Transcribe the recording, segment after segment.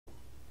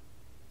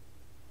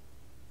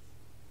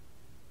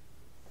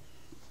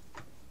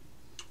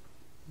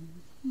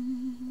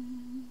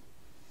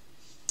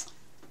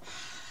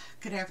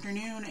Good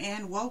afternoon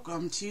and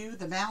welcome to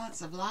The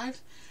Balance of Life.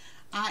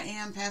 I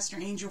am Pastor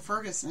Angel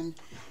Ferguson,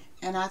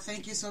 and I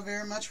thank you so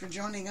very much for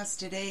joining us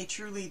today.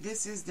 Truly,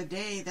 this is the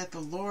day that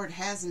the Lord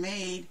has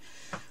made.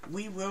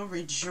 We will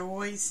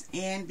rejoice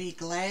and be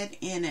glad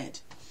in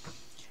it.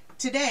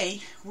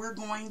 Today, we're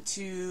going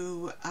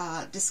to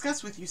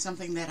discuss with you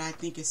something that I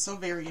think is so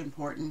very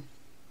important,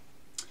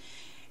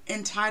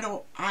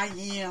 entitled, I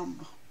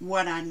Am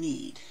What I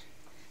Need.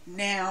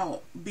 Now,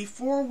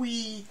 before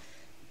we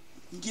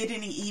get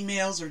any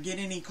emails or get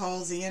any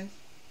calls in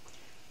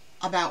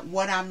about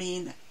what I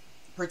mean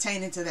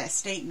pertaining to that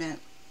statement,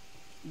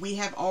 we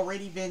have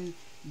already been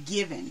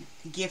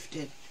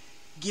gifted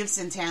gifts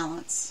and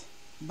talents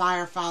by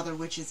our Father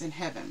which is in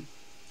heaven.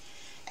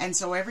 And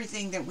so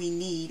everything that we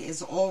need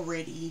is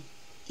already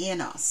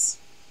in us.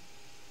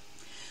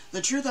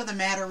 The truth of the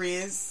matter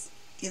is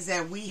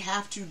that we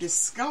have to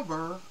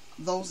discover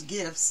those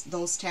gifts,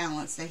 those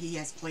talents that He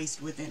has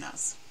placed within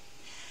us.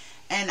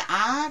 And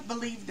I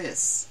believe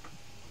this,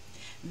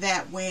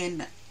 that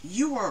when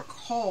you are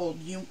called,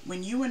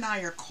 when you and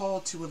I are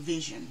called to a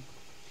vision,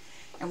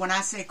 and when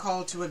I say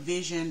called to a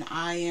vision,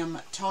 I am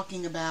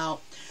talking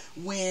about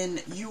when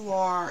you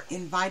are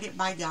invited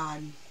by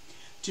God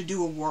to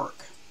do a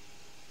work.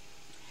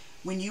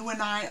 When you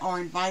and I are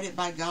invited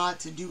by God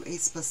to do a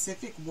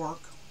specific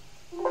work,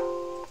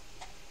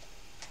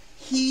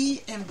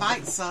 He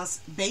invites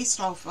us based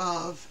off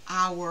of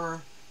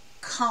our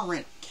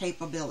current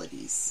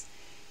capabilities.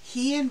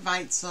 He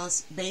invites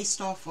us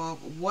based off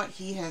of what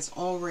He has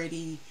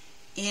already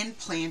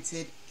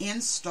implanted,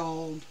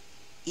 installed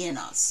in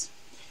us.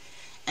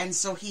 And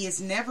so He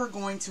is never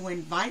going to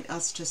invite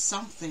us to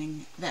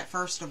something that,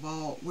 first of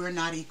all, we're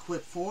not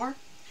equipped for,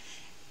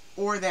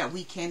 or that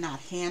we cannot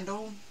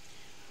handle,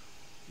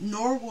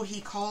 nor will He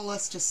call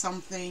us to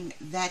something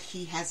that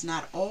He has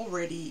not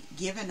already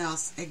given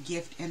us a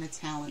gift and a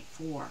talent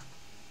for.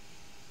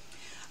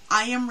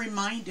 I am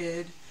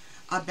reminded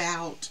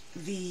about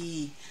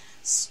the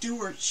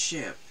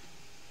stewardship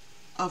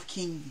of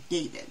King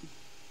David.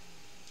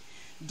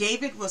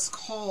 David was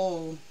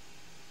called,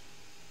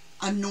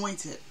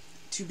 anointed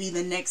to be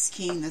the next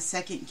king, the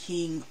second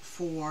king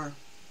for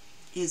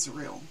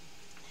Israel.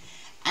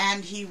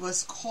 And he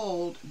was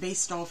called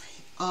based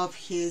off of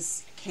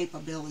his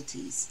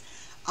capabilities,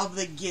 of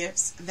the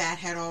gifts that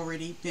had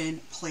already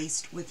been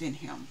placed within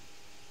him.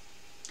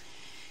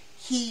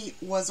 He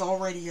was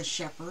already a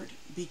shepherd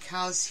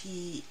because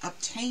he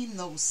obtained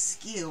those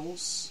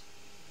skills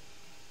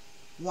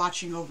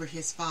watching over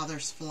his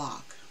father's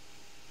flock.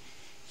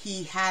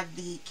 He had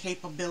the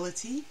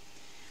capability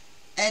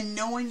and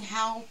knowing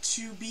how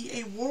to be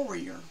a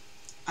warrior,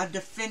 a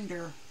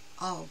defender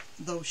of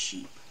those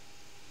sheep.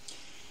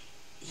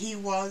 He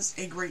was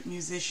a great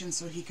musician,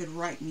 so he could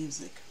write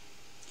music.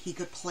 He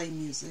could play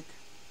music.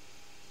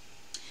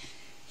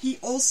 He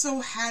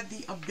also had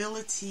the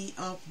ability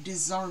of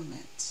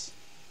discernment.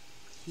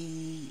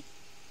 He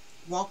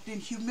walked in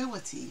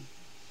humility.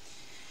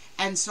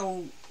 And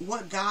so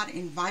what God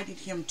invited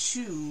him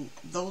to,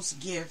 those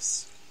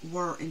gifts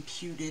were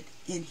imputed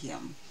in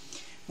him.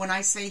 When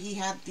I say he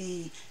had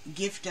the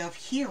gift of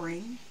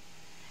hearing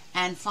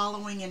and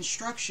following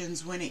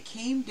instructions, when it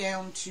came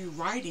down to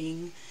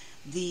writing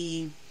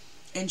the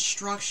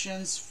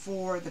instructions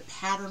for the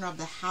pattern of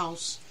the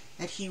house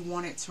that he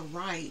wanted to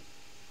write,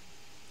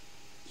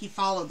 he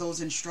followed those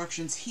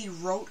instructions. He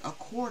wrote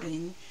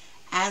according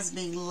as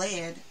being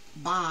led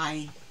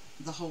by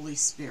the Holy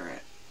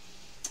Spirit.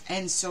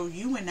 And so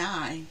you and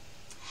I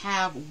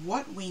have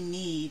what we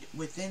need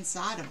within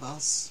inside of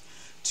us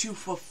to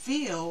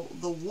fulfill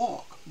the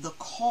walk, the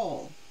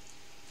call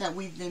that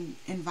we've been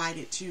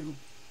invited to.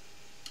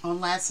 On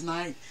last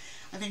night,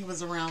 I think it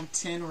was around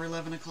 10 or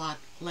 11 o'clock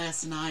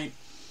last night,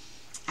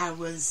 I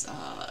was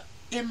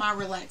in my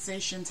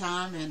relaxation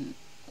time, and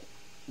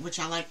which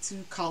I like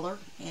to color,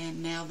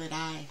 and now that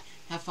I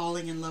have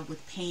fallen in love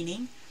with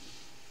painting,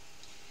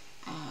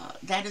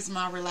 that is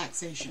my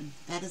relaxation.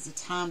 That is a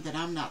time that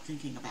I'm not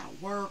thinking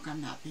about work.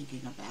 I'm not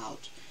thinking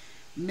about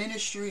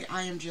ministry.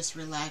 I am just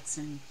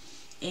relaxing.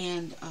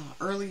 And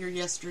earlier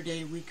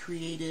yesterday, we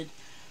created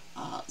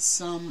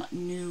some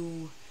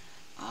new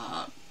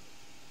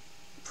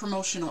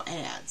promotional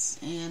ads,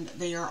 and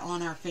they are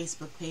on our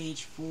Facebook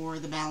page for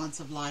The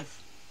Balance of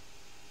Life.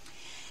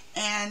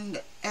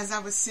 And as I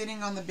was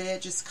sitting on the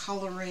bed just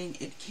coloring,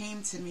 it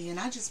came to me, and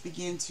I just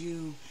began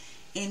to,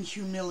 in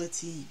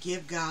humility,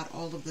 give God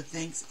all of the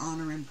thanks,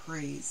 honor, and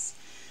praise.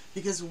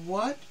 Because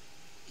what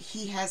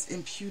He has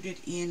imputed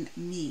in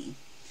me,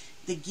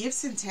 the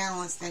gifts and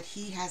talents that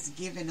He has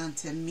given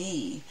unto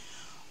me,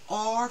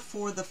 are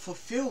for the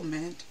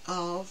fulfillment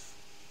of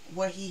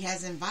what He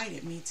has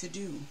invited me to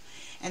do.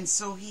 And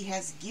so He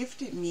has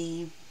gifted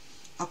me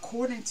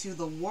according to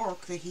the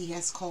work that He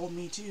has called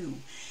me to.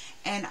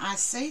 And I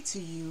say to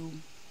you,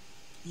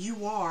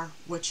 you are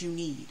what you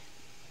need.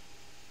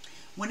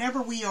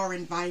 Whenever we are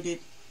invited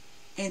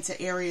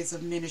into areas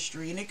of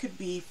ministry, and it could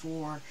be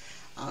for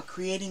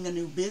creating a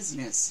new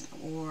business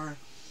or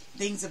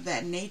things of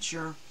that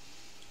nature,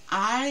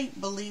 I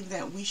believe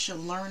that we should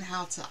learn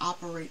how to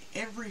operate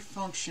every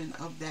function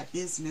of that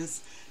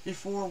business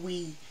before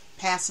we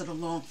pass it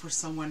along for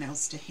someone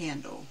else to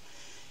handle.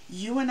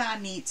 You and I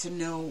need to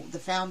know the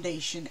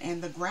foundation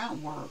and the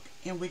groundwork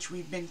in which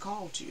we've been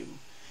called to.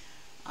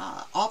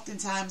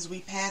 Oftentimes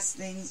we pass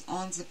things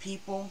on to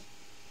people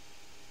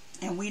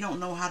and we don't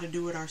know how to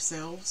do it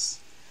ourselves.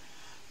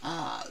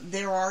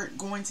 There are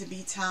going to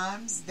be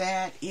times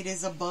that it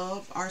is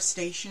above our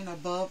station,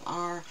 above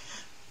our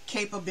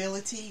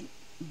capability,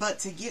 but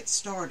to get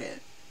started,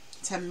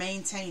 to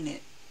maintain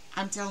it,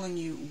 I'm telling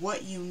you,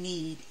 what you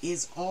need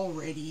is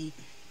already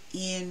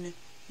in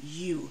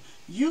you.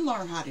 You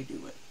learn how to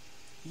do it.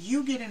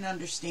 You get an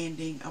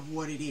understanding of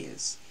what it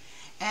is.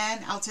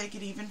 And I'll take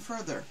it even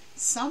further.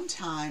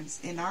 Sometimes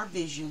in our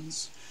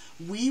visions,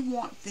 we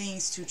want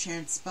things to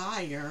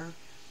transpire.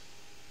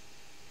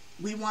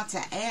 We want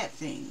to add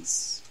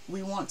things.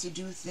 We want to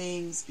do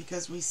things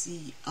because we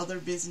see other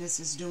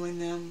businesses doing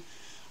them,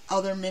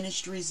 other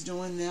ministries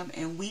doing them,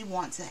 and we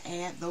want to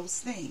add those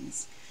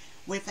things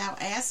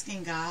without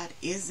asking God,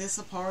 is this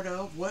a part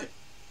of what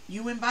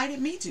you invited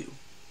me to?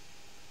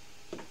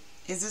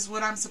 Is this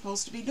what I'm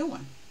supposed to be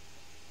doing?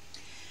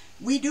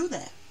 We do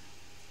that.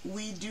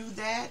 We do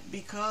that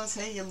because,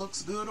 hey, it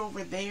looks good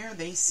over there.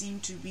 They seem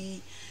to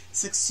be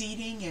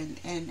succeeding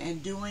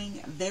and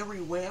doing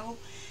very well.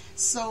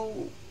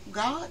 So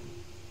God,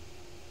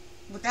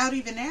 without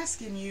even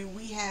asking you,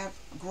 we have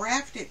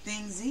grafted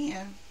things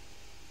in,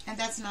 and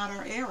that's not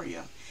our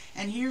area.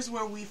 And here's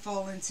where we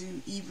fall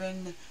into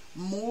even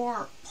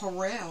more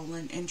peril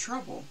and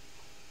trouble.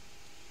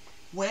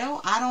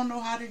 Well, I don't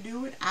know how to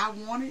do it. I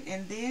want it,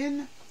 and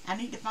then I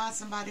need to find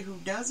somebody who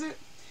does it.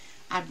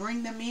 I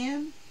bring them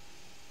in.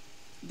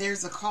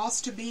 There's a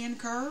cost to be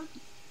incurred.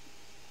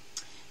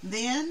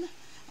 Then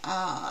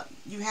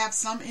you have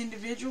some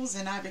individuals,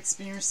 and I've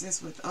experienced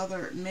this with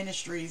other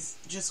ministries,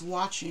 just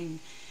watching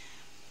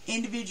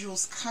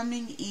individuals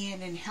coming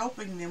in and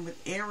helping them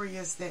with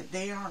areas that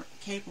they aren't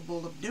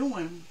capable of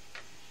doing,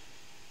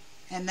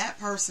 and that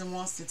person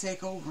wants to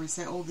take over and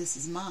say, oh, this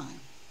is mine.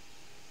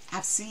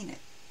 I've seen it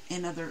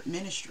in other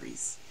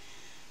ministries.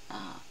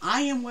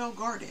 I am well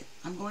guarded.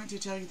 I'm going to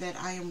tell you that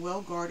I am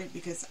well guarded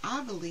because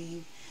I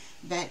believe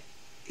that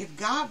if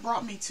God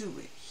brought me to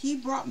it, He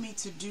brought me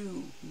to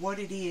do what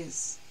it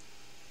is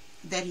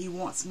that He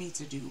wants me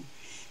to do.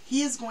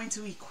 He is going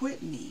to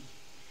equip me.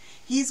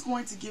 He's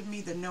going to give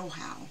me the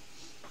know-how.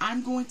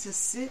 I'm going to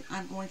sit,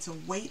 I'm going to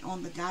wait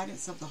on the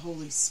guidance of the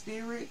Holy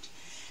Spirit,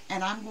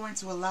 and I'm going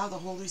to allow the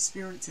Holy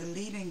Spirit to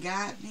lead and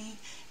guide me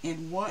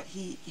in what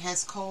He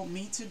has called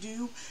me to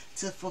do,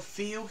 to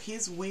fulfill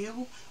His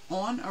will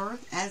on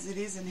earth as it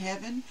is in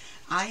heaven.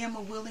 I am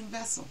a willing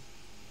vessel.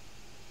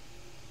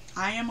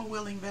 I am a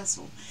willing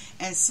vessel.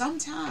 And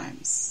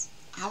sometimes,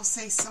 I'll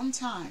say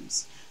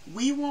sometimes,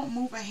 we won't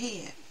move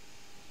ahead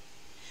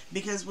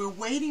because we're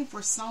waiting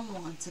for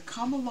someone to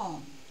come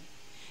along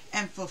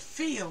and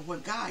fulfill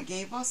what God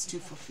gave us to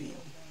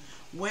fulfill.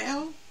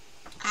 Well,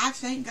 I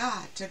thank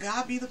God. To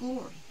God be the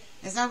glory.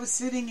 As I was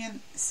sitting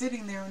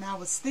there and I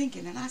was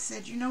thinking, and I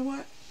said, you know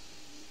what?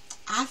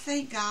 I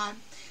thank God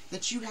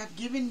that you have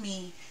given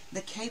me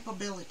the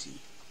capability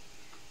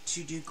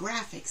to do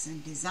graphics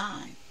and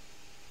design,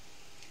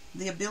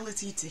 the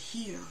ability to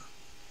hear,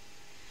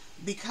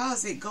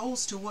 because it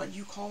goes to what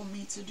you call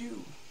me to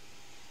do.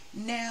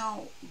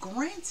 Now,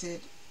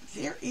 granted,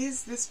 there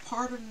is this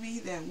part of me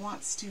that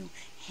wants to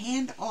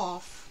hand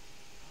off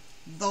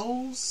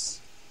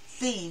those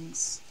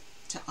things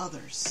to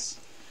others.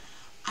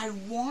 I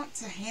want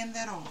to hand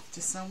that off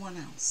to someone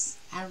else.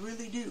 I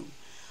really do.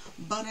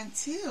 But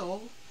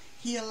until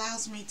He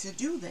allows me to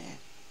do that,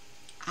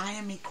 I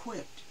am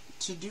equipped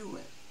to do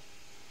it.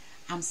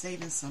 I'm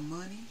saving some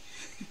money.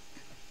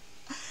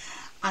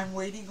 I'm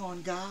waiting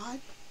on God.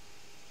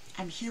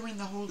 I'm hearing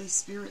the Holy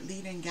Spirit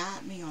lead and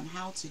guide me on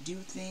how to do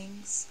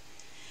things.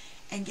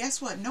 And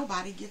guess what?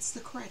 Nobody gets the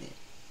credit.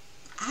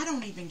 I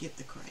don't even get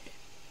the credit.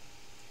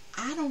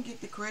 I don't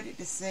get the credit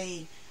to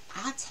say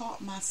I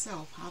taught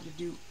myself how to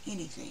do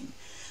anything.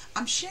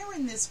 I'm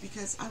sharing this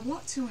because I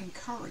want to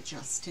encourage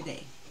us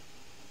today.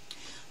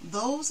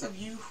 Those of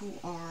you who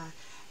are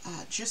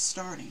just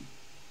starting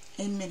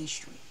in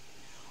ministry,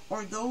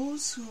 or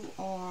those who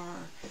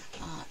are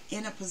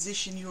in a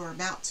position you are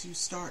about to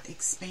start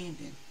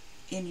expanding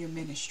in your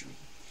ministry,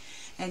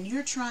 and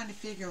you're trying to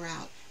figure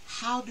out,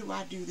 how do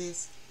I do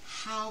this?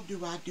 How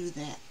do I do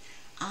that?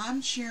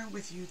 I'm sharing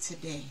with you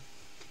today.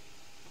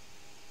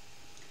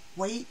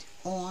 Wait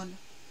on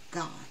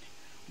God.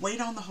 Wait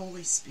on the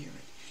Holy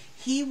Spirit.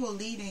 He will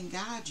lead and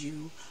guide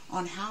you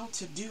on how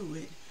to do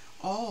it,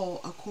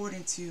 all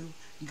according to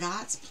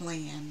God's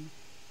plan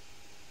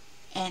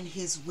and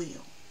His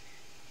will.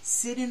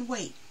 Sit and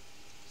wait.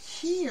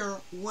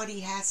 Hear what He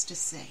has to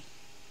say.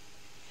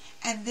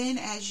 And then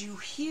as you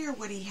hear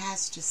what He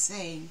has to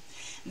say,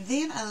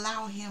 then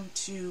allow Him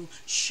to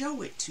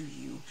show it to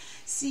you.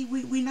 See,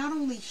 we not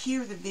only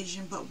hear the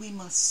vision, but we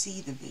must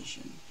see the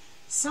vision.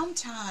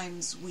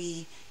 Sometimes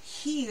we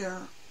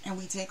hear and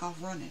we take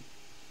off running,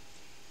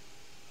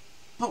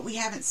 but we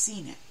haven't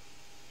seen it.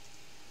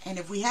 And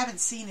if we haven't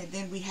seen it,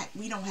 then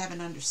we don't have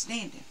an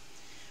understanding.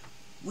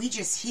 We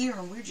just hear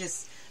and we're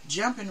just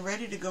jumping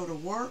ready to go to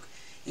work.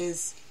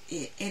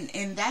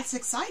 And that's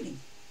exciting.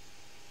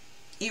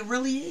 It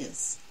really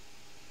is.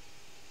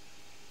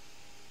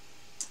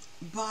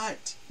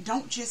 But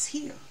don't just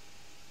hear.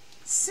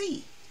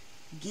 See.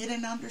 Get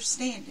an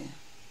understanding.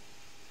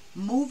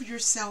 Move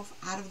yourself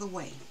out of the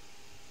way.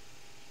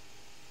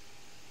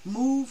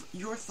 Move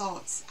your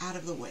thoughts out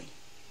of the way.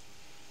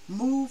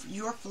 Move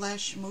your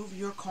flesh, move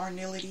your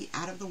carnality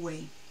out of the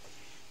way.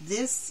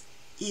 This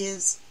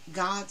is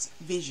God's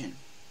vision.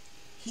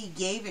 He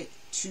gave it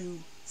to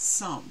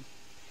some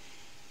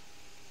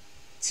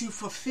to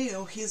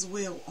fulfill his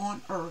will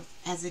on earth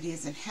as it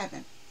is in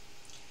heaven.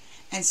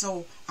 And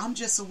so I'm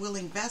just a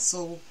willing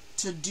vessel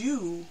to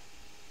do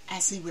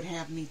as he would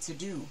have me to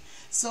do.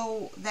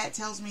 So that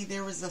tells me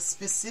there is a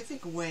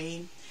specific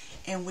way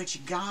in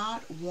which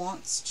God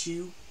wants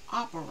to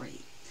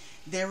operate.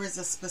 There is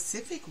a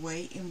specific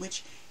way in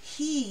which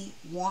he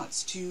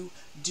wants to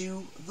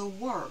do the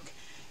work.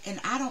 And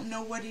I don't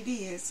know what it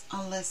is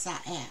unless I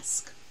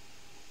ask.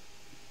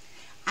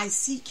 I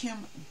seek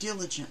him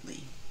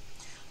diligently.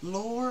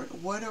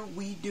 Lord, what are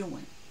we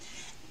doing?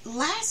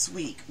 Last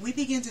week, we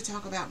began to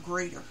talk about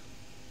greater.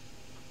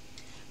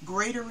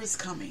 Greater is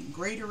coming.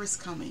 Greater is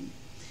coming.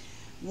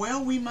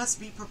 Well, we must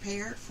be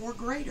prepared for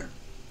greater.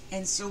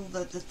 And so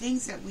the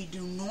things that we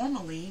do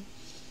normally,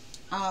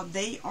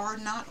 they are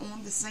not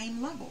on the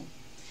same level.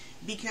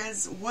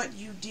 Because what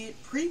you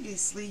did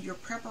previously, your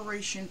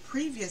preparation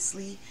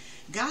previously,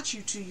 got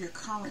you to your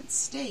current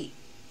state.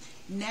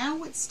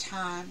 Now it's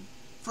time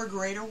for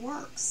greater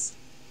works.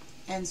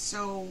 And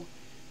so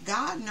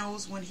God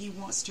knows when he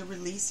wants to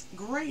release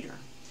greater.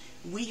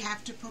 We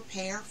have to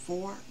prepare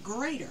for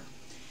greater.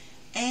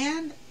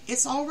 And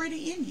it's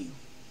already in you.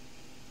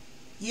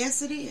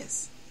 Yes, it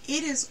is.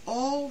 It is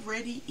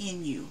already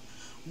in you.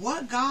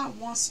 What God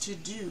wants to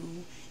do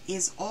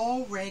is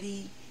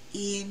already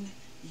in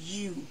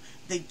you.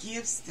 The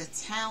gifts, the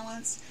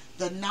talents,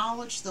 the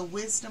knowledge, the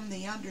wisdom,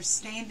 the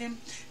understanding.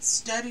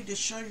 Study to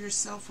show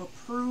yourself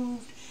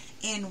approved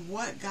in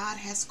what God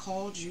has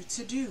called you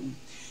to do.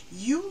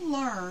 You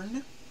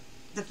learn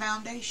the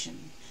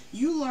foundation.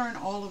 You learn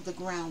all of the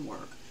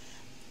groundwork.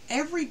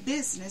 Every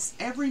business,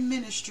 every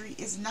ministry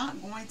is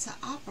not going to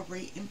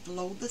operate and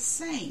flow the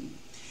same.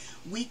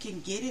 We can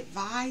get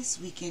advice.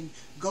 We can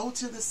go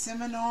to the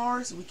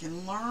seminars. We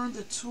can learn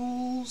the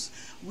tools.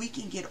 We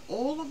can get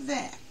all of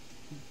that.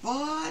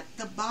 But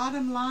the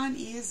bottom line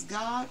is,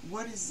 God,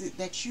 what is it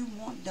that you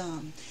want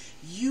done?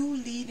 You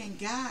lead and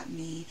guide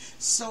me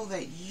so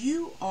that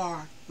you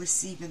are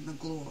receiving the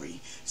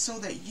glory, so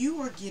that you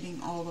are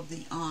getting all of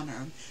the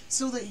honor,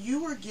 so that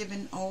you are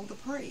giving all the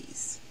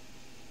praise.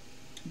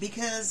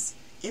 Because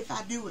if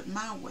I do it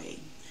my way,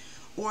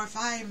 or if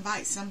I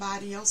invite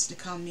somebody else to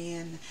come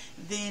in,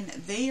 then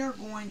they are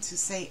going to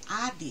say,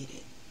 I did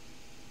it.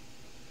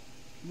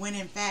 When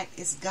in fact,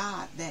 it's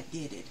God that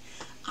did it.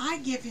 I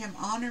give him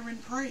honor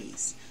and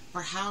praise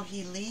for how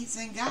he leads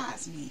and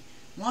guides me.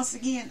 Once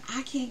again,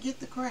 I can't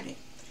get the credit.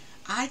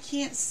 I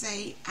can't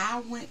say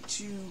I went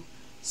to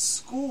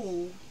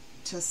school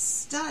to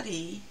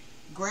study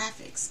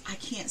graphics. I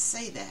can't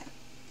say that.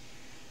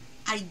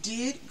 I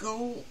did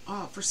go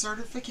for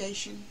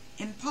certification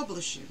in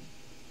publishing.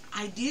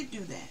 I did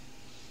do that.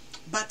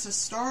 But to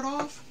start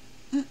off,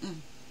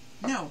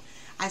 no.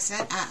 I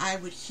said I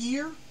would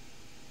hear.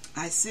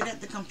 I sit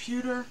at the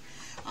computer.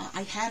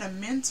 I had a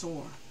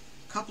mentor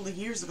a couple of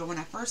years ago when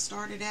I first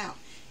started out.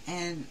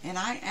 And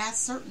I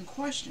asked certain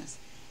questions.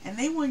 And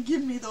they wouldn't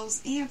give me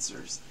those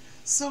answers.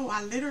 So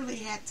I literally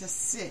had to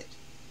sit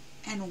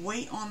and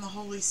wait on the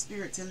Holy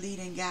Spirit to lead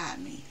and guide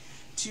me.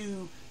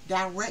 To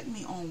direct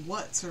me on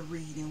what to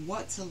read and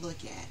what to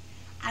look at.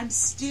 I'm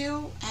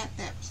still at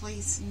that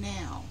place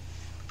now.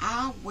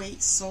 I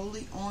wait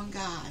solely on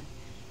God.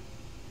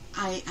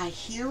 I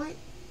hear it.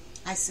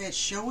 I said,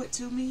 show it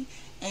to me.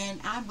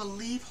 And I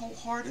believe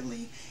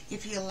wholeheartedly,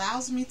 if he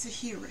allows me to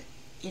hear it,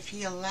 if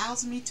he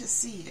allows me to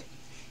see it,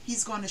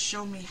 he's going to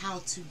show me how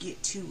to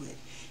get to it.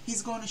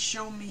 He's going to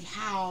show me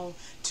how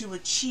to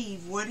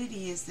achieve what it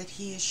is that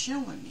he is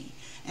showing me.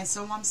 And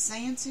so I'm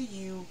saying to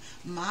you,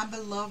 my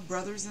beloved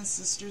brothers and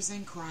sisters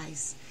in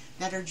Christ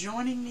that are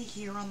joining me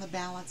here on the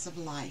Balance of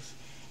Life,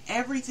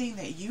 everything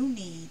that you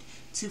need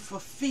to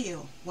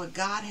fulfill what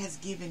God has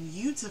given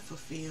you to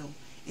fulfill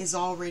is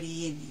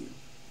already in you.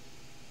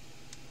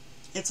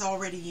 It's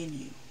already in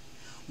you.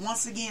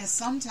 Once again,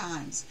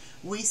 sometimes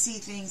we see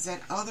things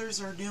that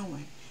others are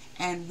doing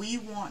and we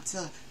want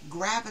to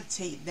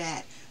gravitate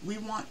that. We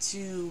want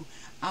to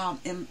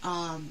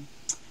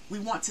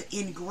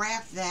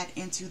engraft that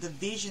into the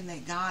vision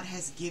that God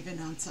has given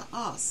unto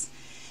us.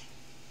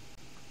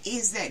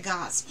 Is that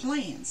God's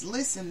plans?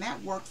 Listen,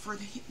 that worked for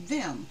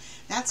them.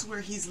 That's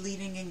where he's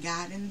leading and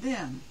guiding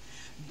them.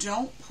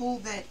 Don't pull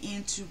that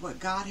into what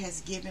God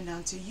has given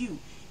unto you.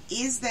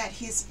 Is that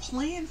his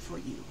plan for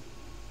you?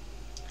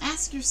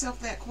 Ask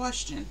yourself that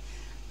question.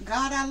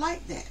 God, I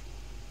like that.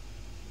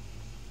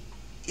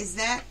 Is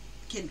that,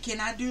 can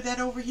I do that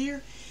over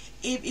here?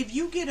 If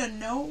you get a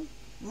no,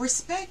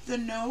 respect the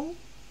no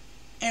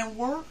and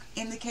work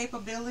in the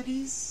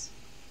capabilities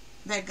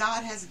that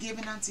God has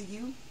given unto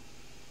you.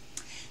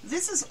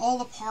 This is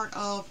all a part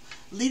of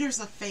Leaders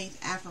of Faith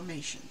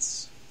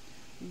affirmations.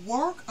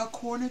 Work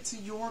according to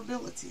your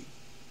ability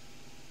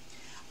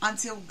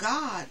until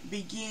God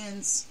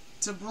begins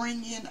to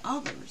bring in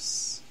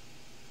others.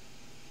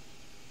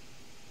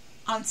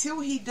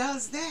 Until he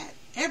does that,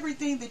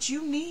 everything that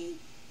you need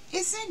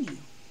is in you.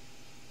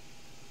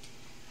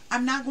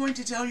 I'm not going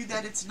to tell you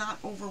that it's not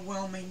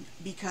overwhelming,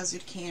 because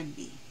it can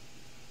be.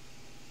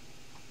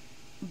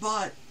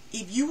 But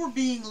if you are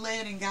being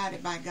led and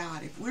guided by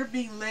God, if we're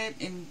being led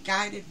and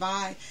guided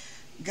by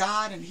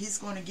God, and he's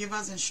going to give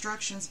us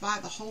instructions by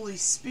the Holy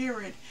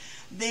Spirit,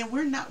 then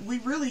we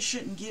really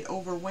shouldn't get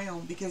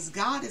overwhelmed, because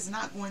God is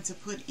not going to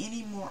put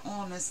any more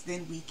on us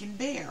than we can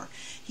bear.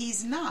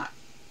 He's not.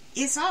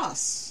 It's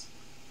us.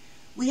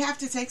 We have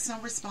to take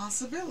some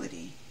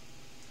responsibility.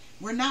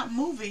 We're not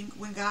moving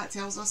when God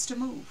tells us to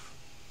move.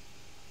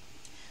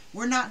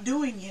 We're not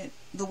doing it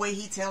the way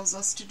he tells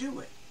us to do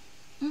it.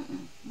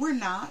 We're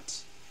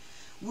not.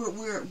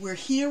 We're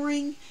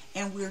hearing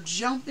and we're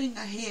jumping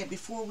ahead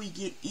before we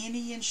get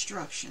any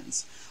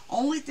instructions.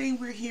 Only thing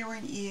we're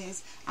hearing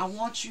is, I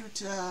want you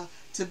to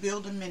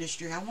build a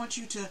ministry. I want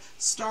you to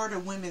start a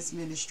women's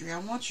ministry. I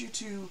want you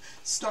to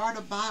start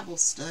a Bible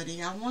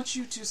study. I want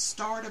you to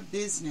start a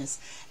business.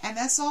 And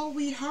that's all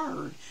we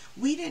heard.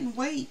 We didn't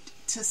wait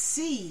to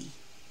see.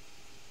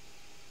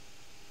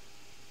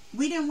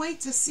 We didn't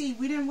wait to see.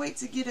 We didn't wait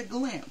to get a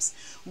glimpse.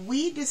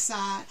 We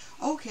decide,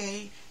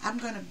 okay, I'm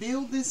going to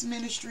build this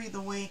ministry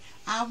the way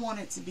I want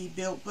it to be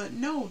built. But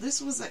no,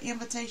 this was an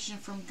invitation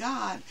from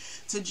God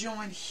to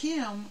join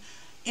him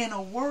in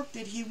a work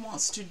that he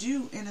wants to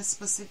do in a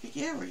specific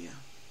area.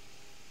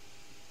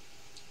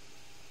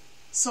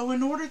 So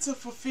in order to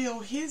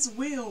fulfill his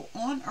will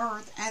on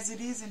earth as it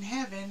is in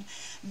heaven,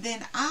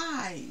 then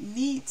I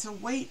need to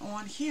wait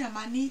on him.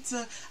 I need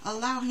to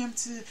allow him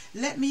to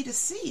let me to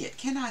see it.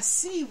 Can I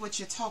see what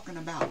you're talking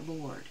about,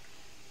 Lord?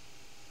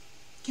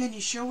 Can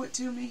you show it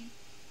to me?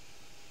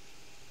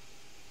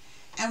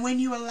 And when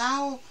you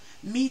allow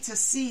me to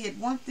see it,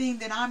 one thing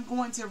that I'm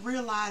going to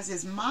realize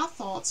is my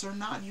thoughts are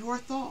not your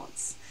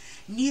thoughts.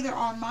 Neither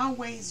are my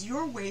ways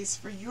your ways,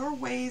 for your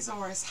ways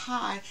are as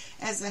high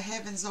as the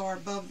heavens are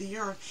above the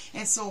earth.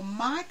 And so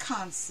my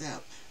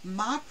concept,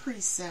 my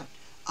precept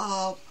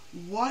of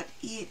what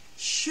it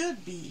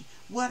should be,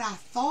 what I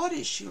thought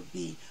it should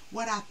be,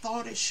 what I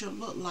thought it should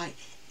look like.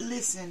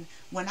 Listen,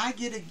 when I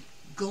get a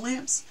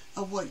glimpse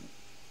of what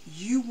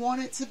you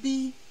want it to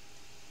be,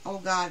 oh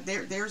God,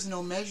 there's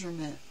no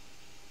measurement.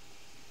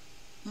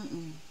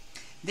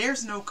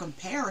 There's no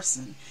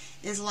comparison.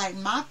 It's like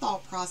my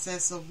thought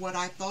process of what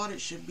I thought it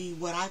should be,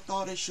 what I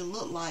thought it should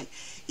look like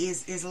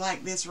is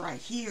like this right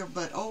here.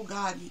 But oh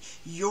God,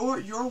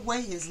 your way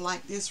is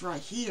like this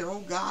right here.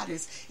 Oh God,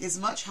 is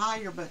much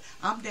higher, but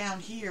I'm down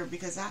here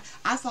because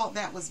I thought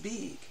that was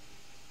big.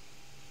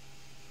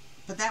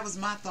 But that was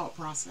my thought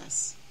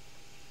process.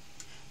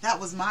 That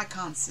was my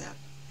concept.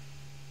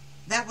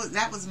 That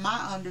was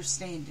my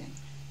understanding,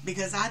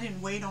 because I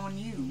didn't wait on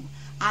you.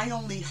 I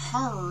only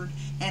heard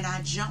and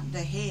I jumped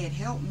ahead.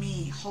 Help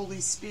me,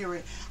 Holy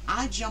Spirit.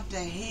 I jumped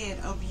ahead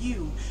of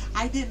you.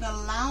 I didn't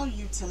allow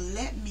you to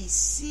let me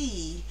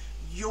see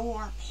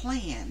your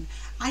plan.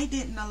 I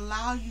didn't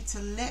allow you to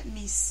let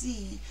me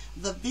see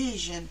the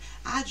vision.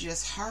 I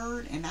just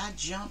heard and I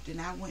jumped and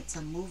I went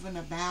to moving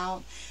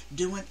about,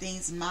 doing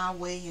things my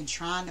way and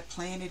trying to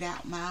plan it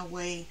out my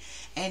way.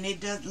 And it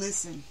does,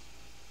 listen,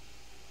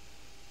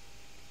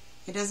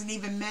 it doesn't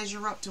even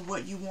measure up to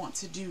what you want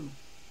to do.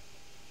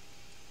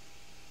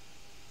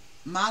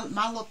 My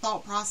little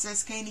thought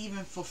process can't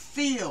even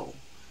fulfill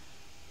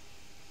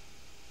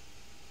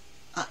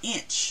an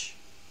inch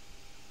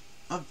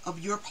of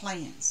your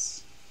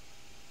plans,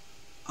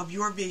 of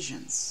your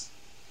visions.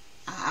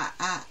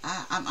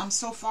 I'm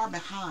so far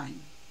behind.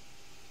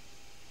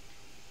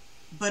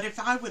 But if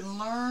I would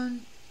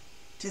learn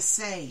to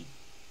say,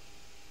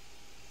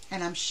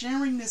 and I'm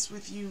sharing this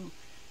with you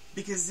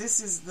because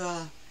this is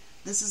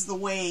the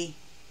way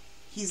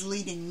he's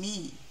leading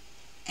me,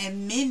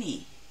 and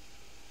many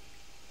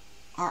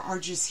are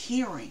just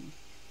hearing.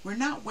 We're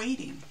not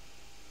waiting.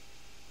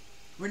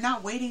 We're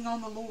not waiting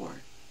on the Lord.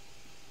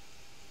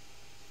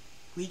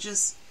 We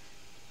just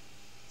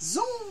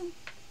zoom.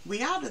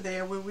 We out of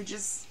there where we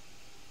just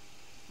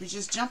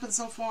jumping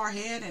so far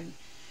ahead, and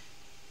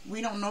we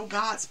don't know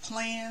God's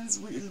plans.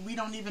 We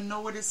don't even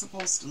know what it's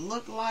supposed to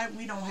look like.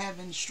 We don't have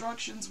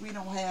instructions. We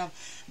don't have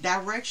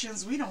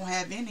directions. We don't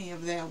have any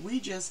of that. We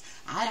just,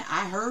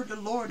 I heard the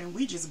Lord and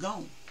we just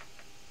go.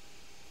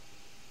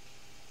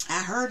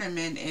 I heard him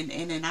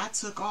and I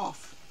took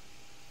off.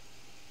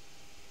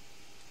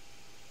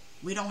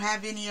 We don't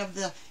have any of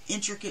the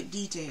intricate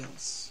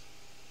details.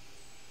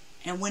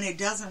 And when it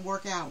doesn't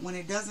work out, when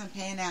it doesn't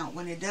pan out,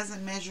 when it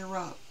doesn't measure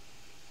up,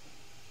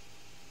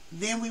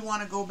 then we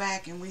want to go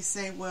back and we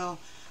say, well,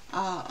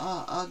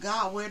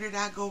 God, where did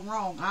I go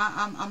wrong?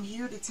 I'm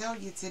here to tell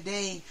you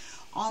today,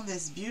 on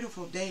this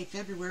beautiful day,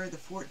 February the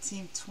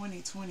 14th,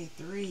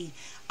 2023.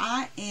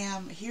 I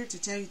am here to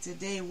tell you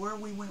today where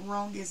we went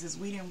wrong is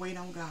we didn't wait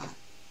on God.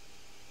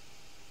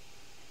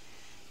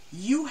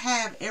 You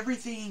have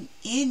everything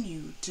in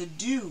you to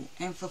do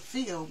and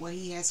fulfill what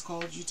He has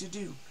called you to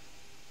do.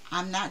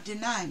 I'm not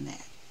denying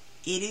that.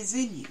 It is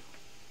in you.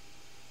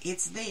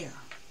 It's there.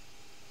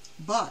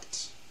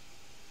 But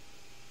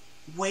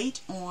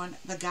wait on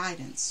the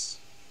guidance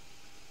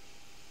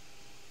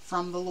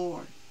from the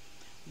Lord.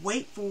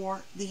 Wait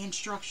for the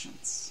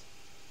instructions.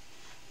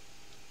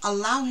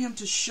 Allow Him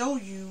to show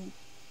you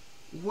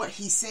what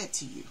He said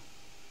to you.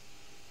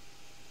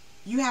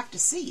 You have to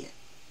see it,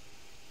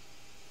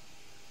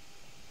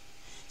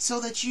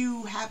 so that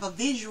you have a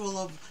visual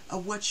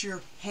of what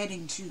you're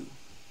heading to.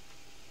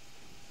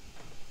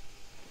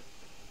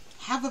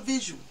 Have a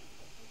visual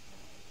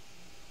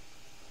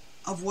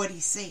of what He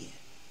said.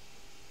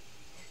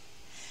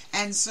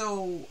 And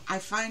so I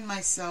find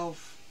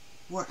myself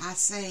where I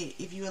say,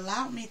 if you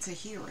allow me to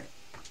hear it,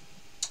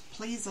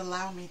 please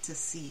allow me to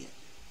see it.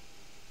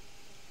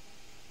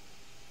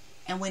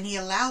 And when He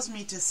allows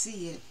me to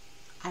see it,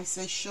 I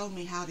say, show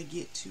me how to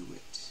get to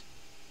it.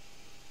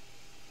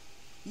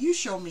 You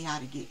show me how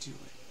to get to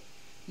it.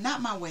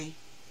 Not my way.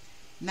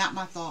 Not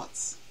my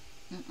thoughts.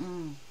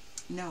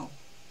 No.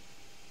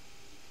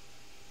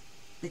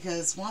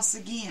 Because once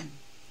again,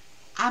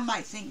 I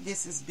might think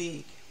this is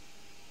big.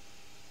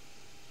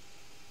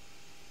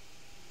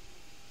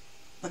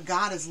 But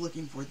God is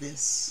looking for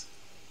this.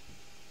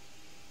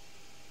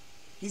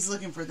 He's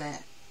looking for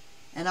that.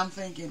 And I'm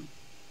thinking,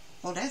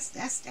 oh, that's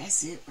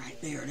it right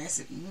there. That's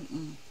it.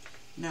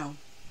 No.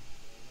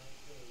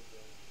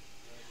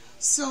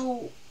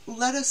 So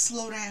let us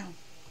slow down.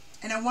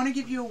 And I want to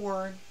give you a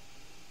word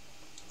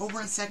over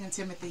in 2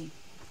 Timothy,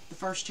 the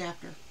 1st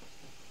chapter.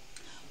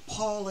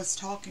 Paul is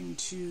talking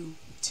to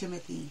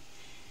Timothy.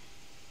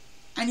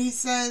 And he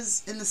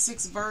says in the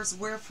 6th verse,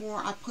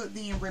 wherefore I put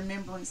thee in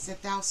remembrance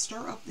that thou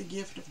stir up the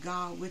gift of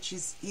God which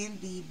is in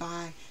thee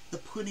by the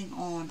putting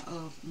on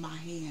of my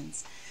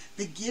hands.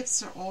 The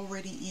gifts are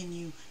already in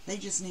you. They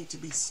just need to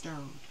be stirred.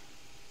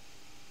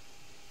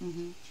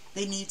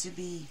 They need to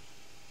be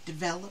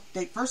developed.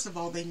 First of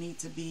all, they need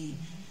to be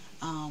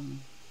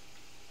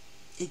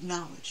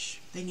acknowledged.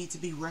 They need to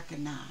be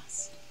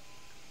recognized,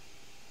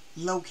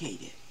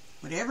 located.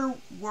 Whatever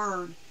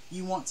word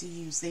you want to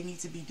use, they need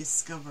to be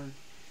discovered.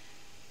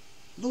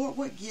 Lord,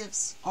 what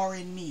gifts are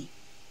in me?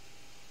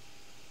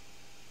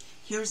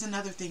 Here's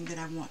another thing that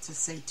I want to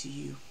say to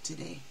you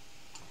today.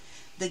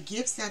 The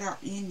gifts that are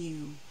in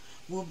you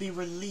will be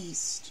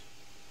released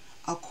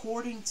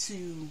according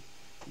to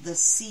the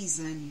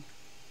season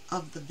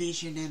of the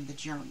vision and the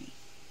journey.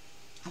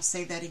 I'll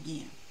say that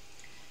again.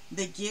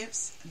 The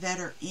gifts that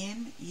are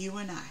in you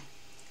and I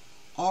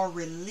are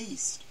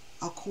released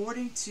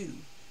according to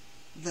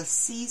the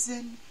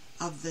season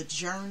of the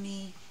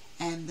journey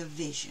and the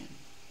vision.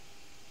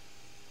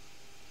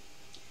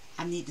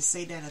 I need to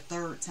say that a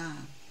third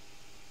time,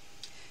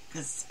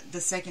 because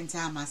the second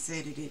time I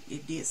said it,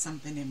 it did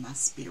something in my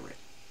spirit.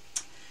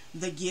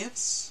 The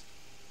gifts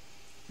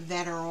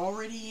that are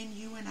already in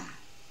you and I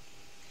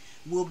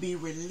will be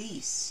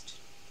released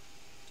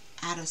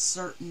at a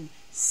certain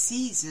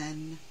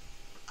season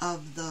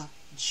of the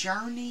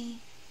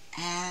journey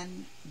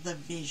and the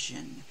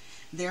vision.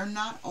 They're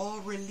not all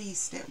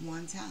released at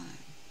one time.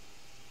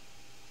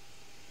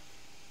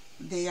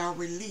 They are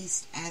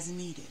released as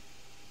needed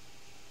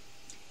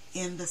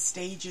in the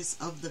stages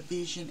of the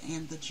vision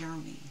and the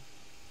journey.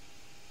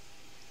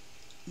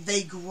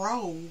 They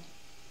grow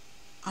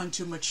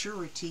unto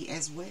maturity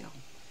as well.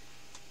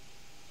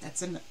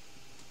 That's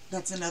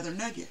another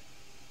nugget.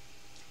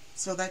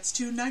 So that's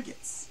 2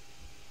 nuggets.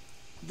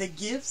 The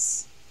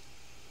gifts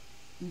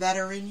that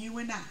are in you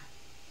and I,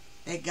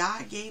 that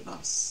God gave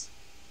us,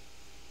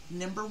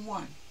 number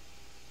 1,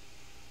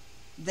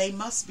 they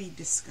must be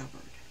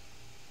discovered,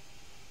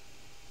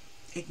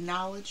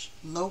 acknowledged,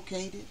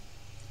 located.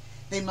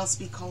 They must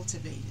be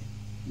cultivated,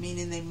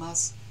 meaning they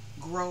must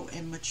grow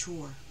and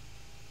mature.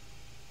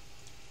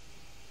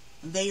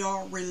 They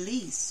are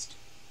released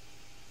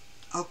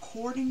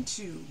according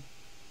to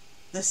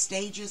the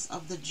stages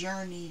of the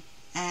journey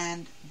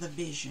and the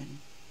vision.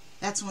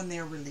 That's when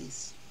they're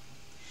released.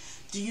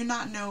 Do you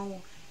not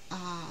know,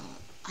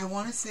 I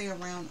want to say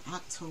around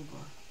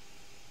October.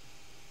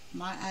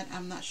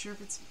 I'm not sure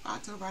if it's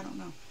October, I don't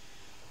know.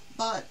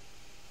 But,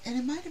 and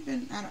it might have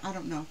been, I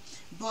don't know.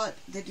 But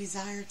the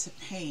desire to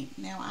paint.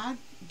 Now, I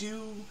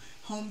do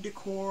home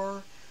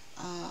decor,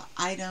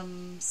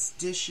 items,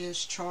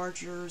 dishes,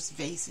 chargers,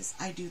 vases.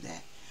 I do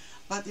that.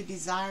 But the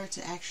desire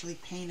to actually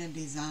paint and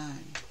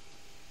design,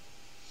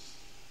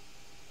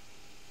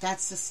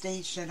 that's the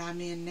stage that I'm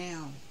in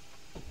now,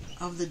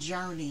 of the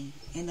journey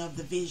and of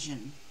the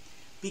vision,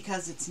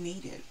 because it's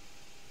needed.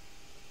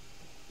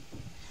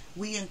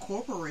 We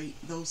incorporate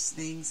those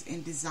things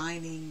in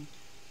designing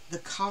the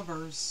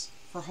covers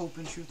for Hope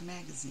and Truth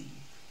magazine.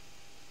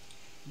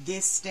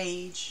 This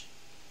stage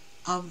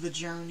of the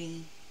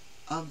journey,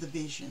 of the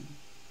vision.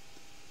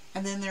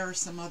 And then there are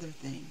some other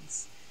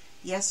things.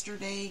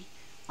 Yesterday,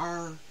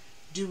 are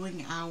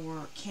doing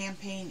our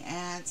campaign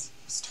ads,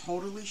 it's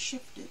totally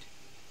shifted.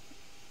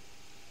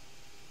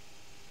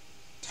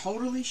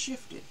 Totally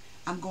shifted.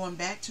 I'm going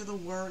back to the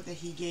word that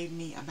he gave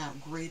me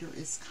about greater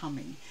is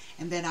coming,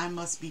 and that I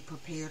must be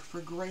prepared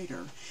for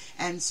greater.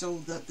 And so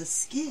the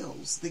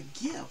skills, the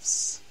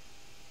gifts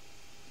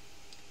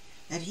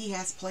that he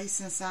has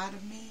placed inside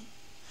of me,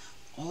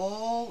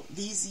 all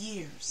these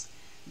years,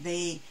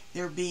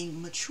 they're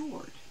being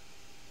matured.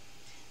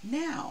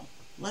 Now,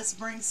 let's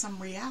bring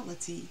some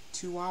reality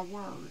to our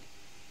word.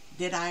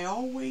 Did I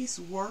always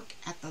work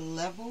at the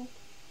level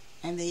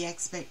and the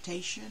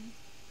expectation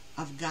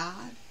of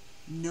God?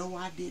 No,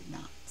 I did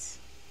not.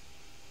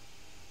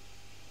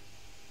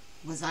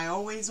 Was I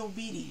always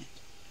obedient?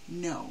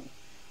 No.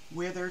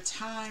 Were there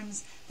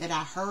times that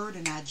I heard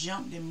and I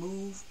jumped and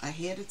moved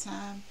ahead of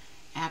time?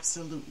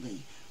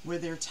 Absolutely. Were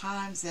there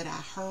times that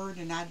I heard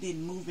and I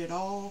didn't move at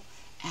all?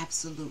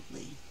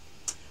 Absolutely.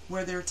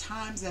 Were there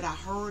times that I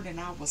heard and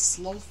I was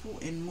slothful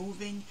in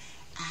moving?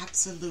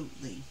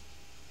 Absolutely.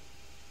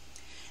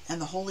 And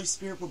the Holy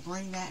Spirit will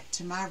bring that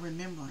to my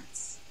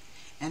remembrance.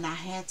 And I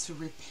had to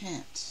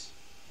repent.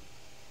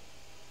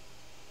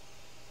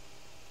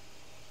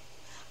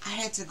 I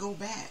had to go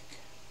back.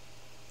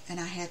 And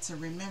I had to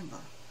remember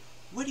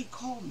what he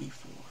called me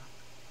for.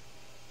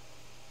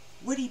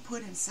 What he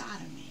put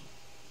inside of me.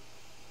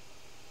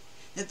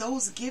 That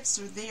those gifts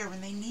are there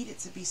and they needed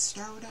to be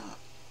stirred up.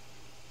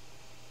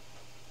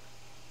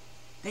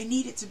 They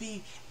needed to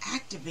be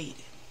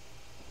activated.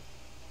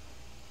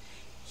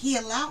 He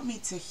allowed me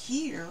to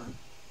hear.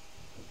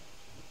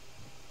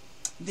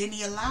 Then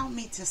he allowed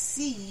me to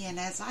see. And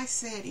as I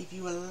said, if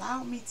you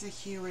allow me to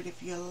hear it,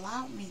 if you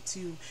allow me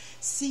to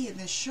see it,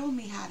 then show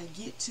me how to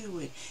get to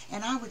it.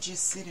 And I would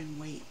just sit and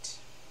wait.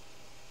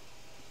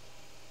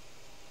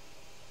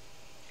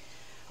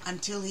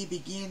 Until he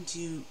began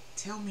to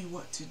tell me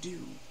what to do.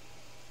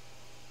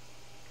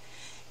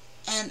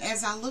 And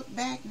as I look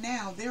back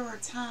now, there are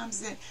times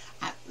that,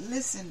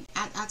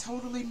 I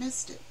totally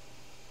missed it.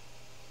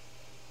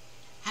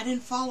 I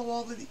didn't follow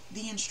all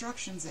the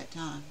instructions at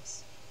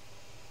times.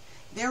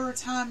 There are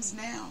times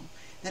now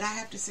that I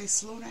have to say,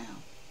 slow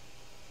down.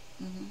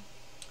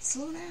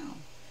 Slow down.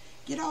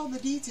 Get all the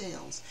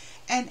details.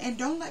 And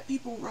don't let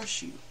people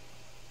rush you.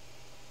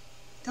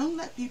 Don't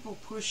let people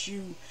push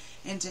you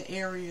into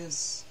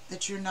areas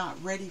that you're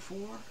not ready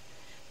for.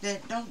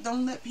 That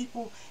don't let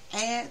people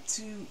add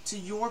to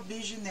your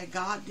vision that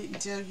God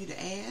didn't tell you to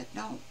add.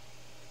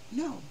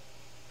 No.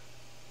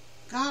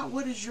 God,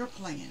 what is your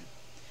plan?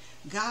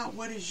 God,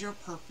 what is your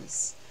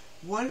purpose?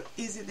 What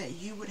is it that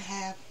you would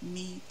have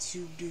me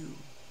to do?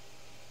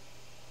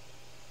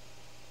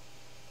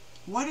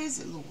 What is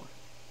it, Lord?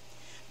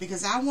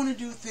 Because I want to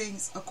do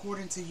things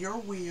according to your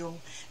will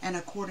and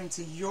according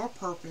to your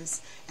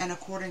purpose and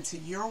according to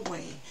your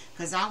way.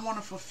 Because I want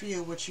to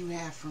fulfill what you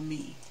have for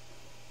me.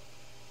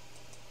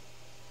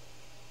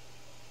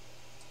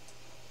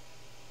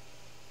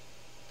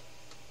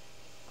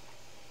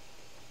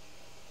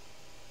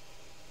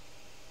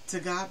 To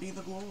God be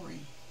the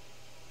glory.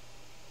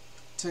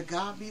 To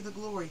God be the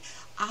glory.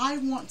 I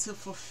want to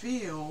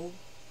fulfill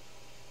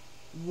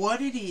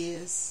what it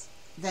is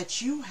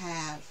that you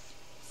have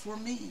for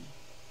me.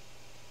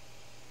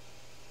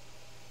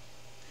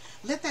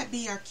 Let that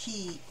be our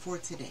key for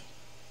today.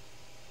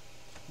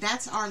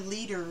 That's our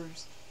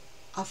leaders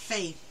of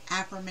faith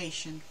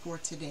affirmation for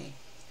today.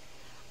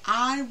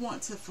 I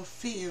want to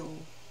fulfill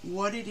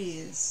what it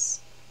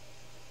is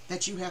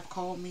that you have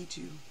called me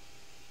to.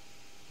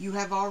 You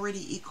have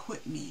already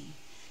equipped me.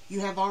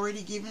 You have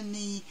already given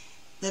me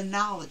the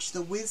knowledge,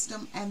 the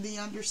wisdom, and the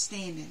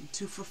understanding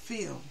to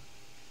fulfill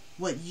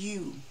what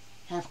you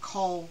have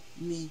called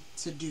me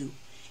to do.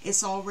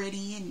 It's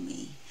already in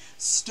me.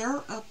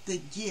 Stir up the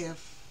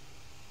gift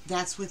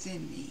that's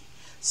within me.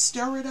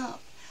 Stir it up.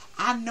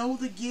 I know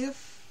the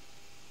gift,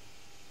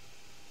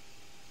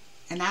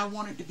 and I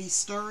want it to be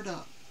stirred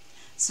up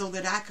so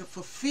that I could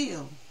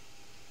fulfill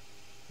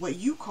what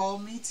you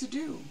called me to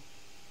do.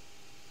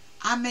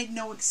 I make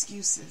no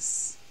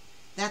excuses.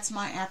 That's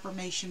my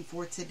affirmation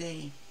for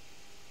today.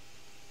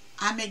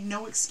 I make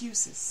no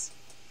excuses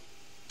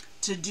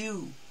to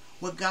do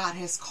what God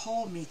has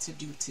called me to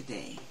do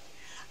today.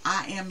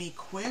 I am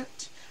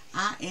equipped.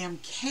 I am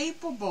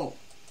capable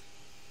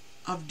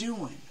of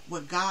doing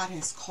what God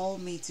has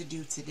called me to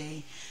do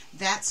today.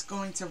 That's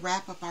going to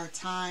wrap up our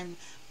time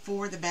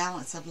for the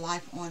Balance of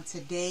Life on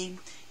today.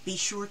 Be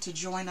sure to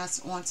join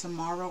us on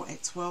tomorrow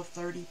at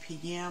 12:30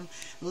 p.m.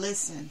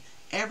 Listen,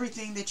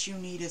 everything that you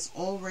need is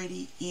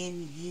already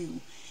in you.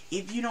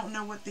 If you don't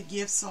know what the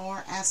gifts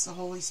are, ask the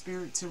Holy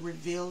Spirit to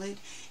reveal it.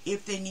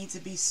 If they need to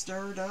be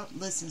stirred up,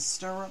 listen,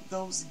 stir up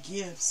those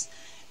gifts.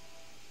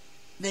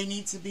 They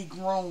need to be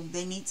grown.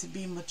 They need to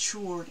be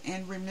matured.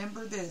 And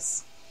remember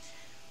this,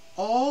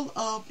 all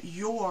of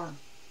your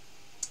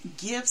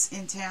gifts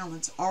and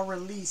talents are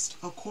released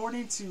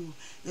according to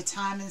the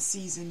time and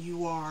season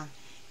you are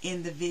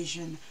in the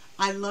vision.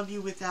 I love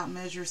you without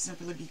measure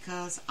simply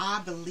because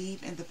I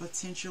believe in the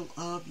potential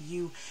of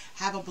you.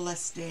 Have a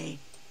blessed day.